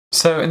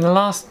So in the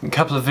last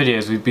couple of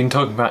videos we've been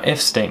talking about if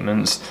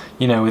statements,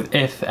 you know, with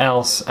if,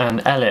 else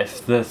and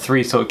elif, the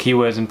three sort of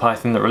keywords in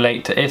Python that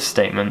relate to if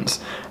statements,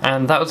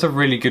 and that was a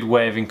really good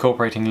way of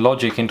incorporating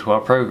logic into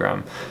our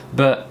program.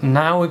 But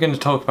now we're going to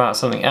talk about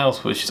something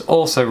else which is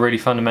also really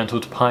fundamental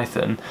to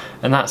Python,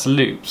 and that's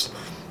loops.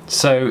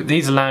 So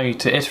these allow you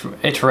to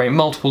iterate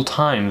multiple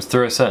times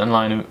through a certain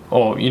line of,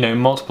 or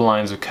multiple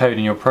lines of code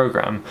in your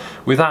program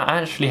without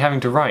actually having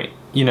to write,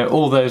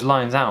 all those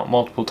lines out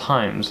multiple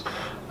times.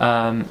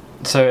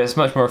 So it's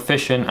much more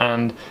efficient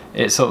and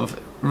it sort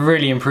of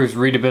really improves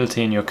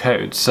readability in your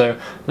code. So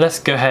let's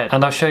go ahead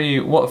and I'll show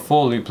you what a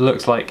for loop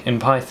looks like in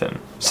Python.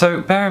 So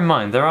bear in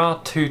mind there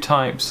are two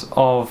types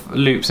of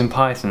loops in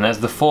Python. There's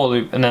the for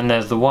loop and then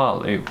there's the while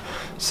loop.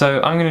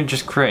 So I'm going to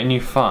just create a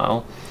new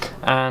file,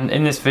 and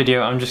in this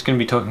video I'm just going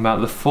to be talking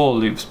about the for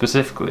loop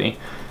specifically,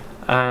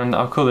 and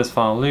I'll call this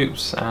file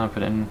loops and I'll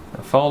put it in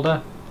a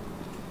folder.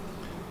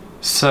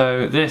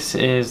 So this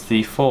is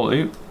the for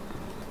loop.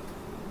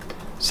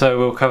 So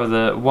we'll cover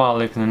the while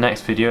loop in the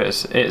next video.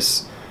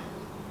 It's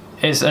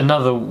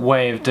another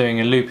way of doing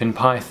a loop in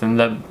Python.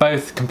 They're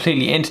both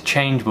completely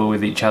interchangeable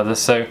with each other,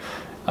 so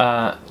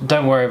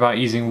don't worry about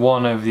using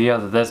one over the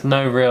other. There's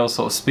no real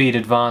sort of speed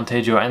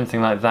advantage or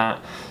anything like that.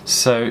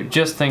 So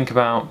just think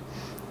about,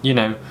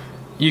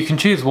 you can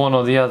choose one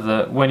or the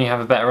other when you have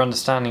a better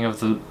understanding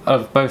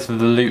of both of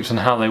the loops and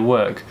how they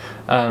work,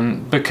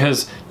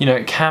 because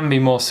it can be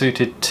more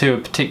suited to a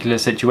particular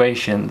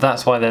situation.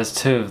 That's why there's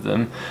two of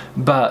them.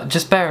 But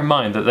just bear in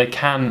mind that they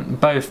can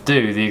both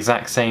do the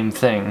exact same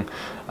thing,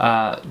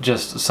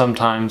 just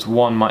sometimes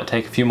one might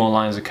take a few more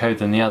lines of code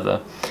than the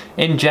other.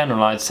 In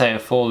general, I'd say a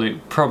for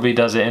loop probably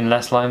does it in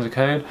less lines of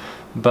code,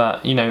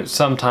 but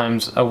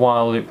sometimes a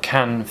while loop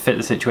can fit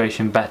the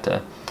situation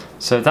better.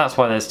 So that's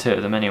why there's two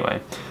of them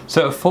anyway.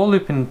 So a for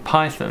loop in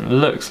Python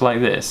looks like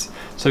this.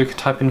 So we could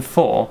type in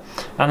for,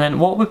 and then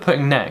what we're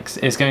putting next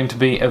is going to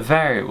be a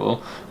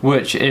variable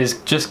which is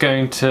just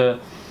going to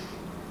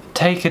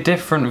take a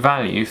different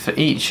value for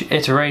each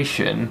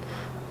iteration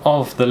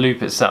of the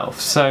loop itself.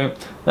 So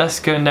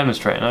let's go and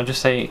demonstrate, and I'll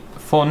just say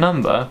for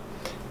number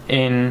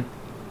in,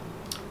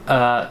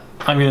 I'm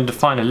going to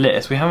define a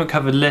list. We haven't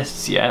covered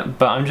lists yet,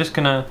 but I'm just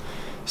going to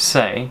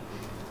say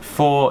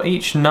for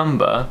each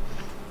number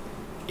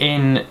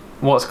in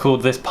what's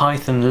called this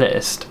Python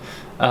list,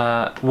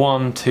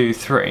 1, 2,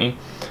 3,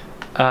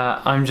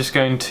 I'm just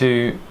going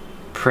to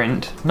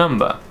print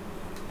number.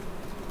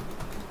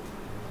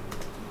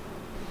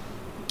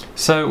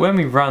 So when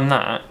we run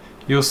that,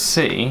 you'll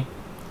see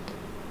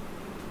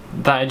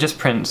that it just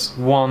prints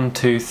 1,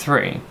 2,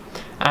 3.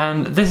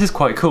 And this is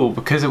quite cool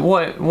because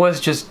what it's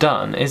just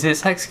done is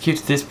it's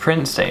executed this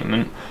print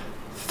statement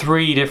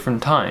 3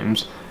 different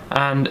times,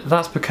 and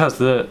that's because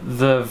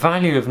the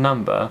value of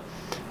number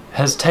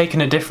has taken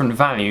a different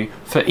value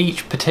for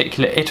each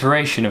particular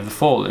iteration of the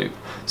for loop.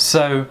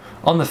 So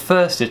on the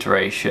first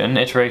iteration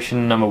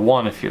number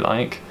 1 if you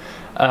like,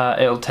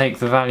 it'll take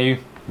the value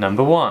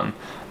number 1.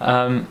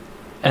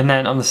 And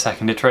then on the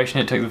second iteration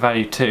it took the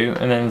value 2,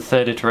 and then the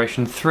third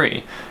iteration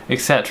 3,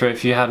 etc.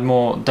 If you had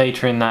more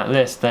data in that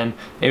list, then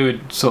it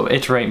would sort of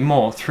iterate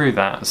more through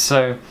that.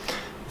 So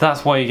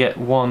that's why you get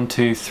 1,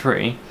 2,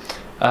 3,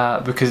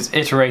 because it's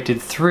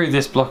iterated through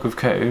this block of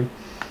code,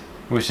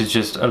 which is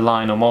just a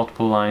line or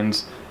multiple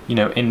lines,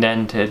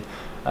 indented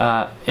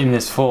in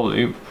this for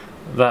loop.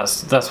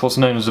 That's what's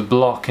known as a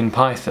block in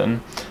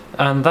Python,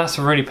 and that's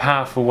a really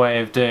powerful way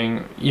of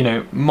doing,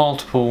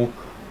 multiple,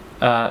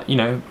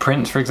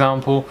 prints, for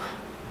example,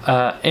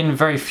 in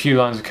very few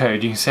lines of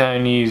code. You can see I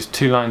only used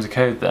 2 lines of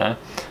code there,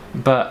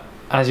 but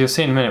as you'll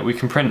see in a minute, we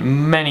can print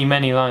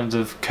many lines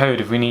of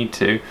code if we need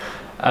to,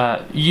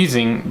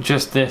 using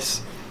just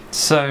this.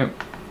 So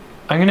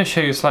I'm going to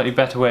show you a slightly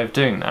better way of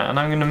doing that, and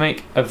I'm going to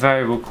make a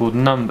variable called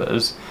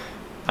numbers,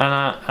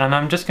 and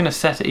I'm just going to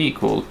set it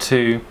equal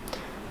to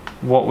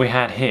what we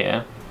had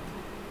here,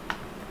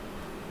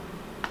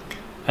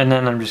 and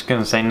then I'm just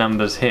going to say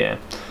numbers here.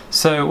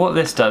 So what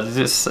this does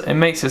is it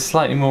makes it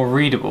slightly more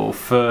readable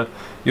for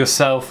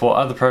yourself or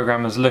other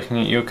programmers looking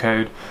at your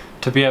code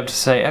to be able to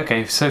say,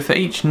 okay, so for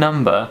each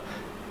number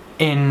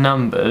in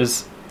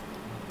numbers,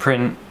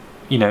 print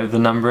the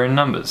number in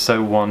numbers,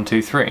 so 1,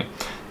 2, 3.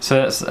 So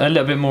that's a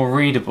little bit more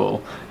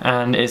readable,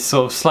 and it's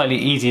sort of slightly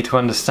easier to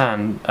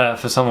understand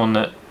for someone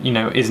that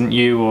isn't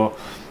you, or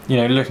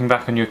looking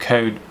back on your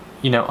code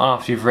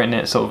after you've written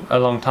it sort of a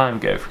long time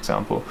ago, for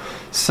example.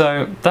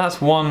 So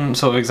that's one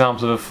sort of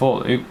example of a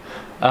for loop.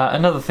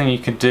 Another thing you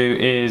could do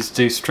is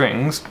do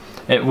strings.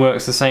 It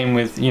works the same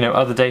with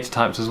other data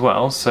types as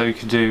well. So you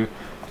could do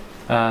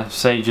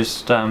say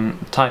just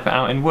type it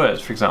out in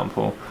words, for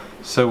example.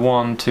 So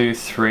 1, 2,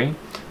 3.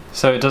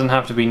 So it doesn't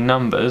have to be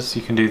numbers.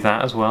 You can do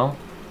that as well,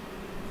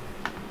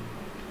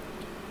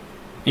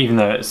 even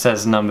though it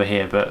says number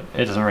here, but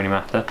it doesn't really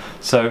matter.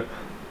 So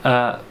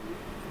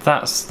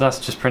that's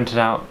just printed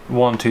out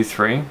 1, 2,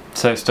 3.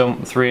 So still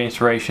 3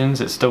 iterations.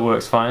 It still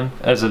works fine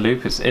as a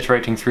loop. It's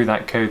iterating through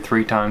that code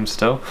 3 times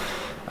still.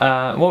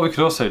 What we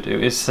could also do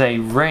is say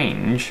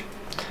range,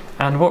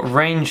 and what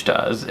range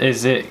does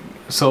is it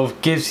sort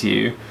of gives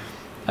you,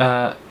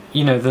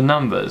 you know, the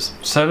numbers.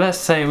 So let's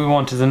say we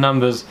wanted the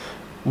numbers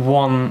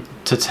 1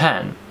 to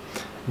 10.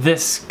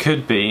 This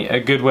could be a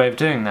good way of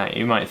doing that,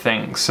 you might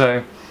think.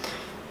 So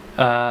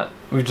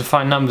we've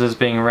defined numbers as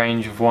being a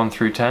range of 1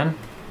 through 10,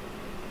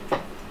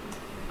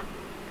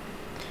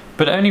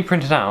 but it only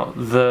printed out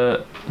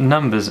the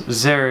numbers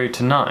 0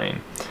 to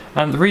 9.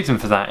 And the reason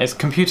for that is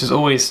computers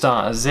always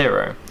start at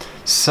 0.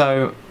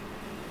 So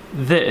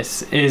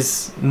this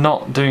is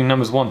not doing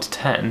numbers 1 to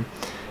 10,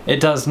 it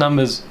does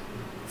numbers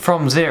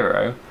from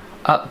 0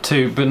 up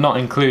to, but not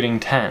including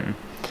 10.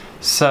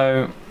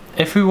 So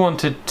if we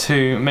wanted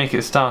to make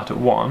it start at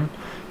 1,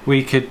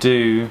 we could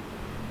do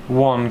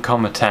 1,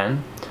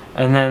 10,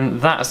 and then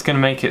that's going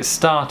to make it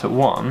start at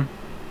 1,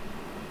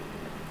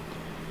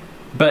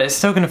 but it's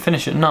still going to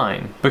finish at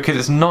 9 because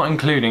it's not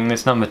including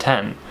this number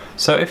 10.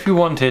 So if we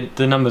wanted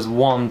the numbers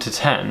 1 to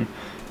 10,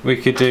 we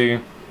could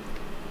do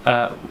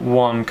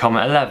 1,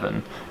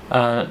 11,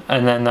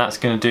 and then that's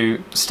going to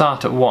do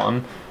start at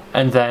 1,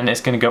 and then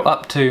it's going to go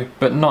up to,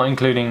 but not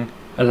including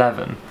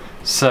 11.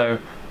 So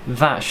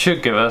that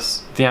should give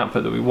us the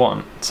output that we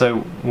want, so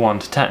 1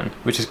 to 10,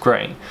 which is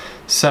great.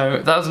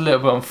 So that was a little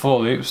bit on for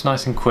loops,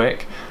 nice and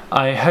quick.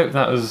 I hope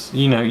that was,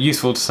 you know,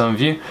 useful to some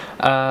of you,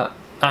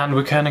 and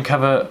we're going to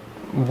cover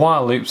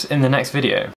while loops in the next video.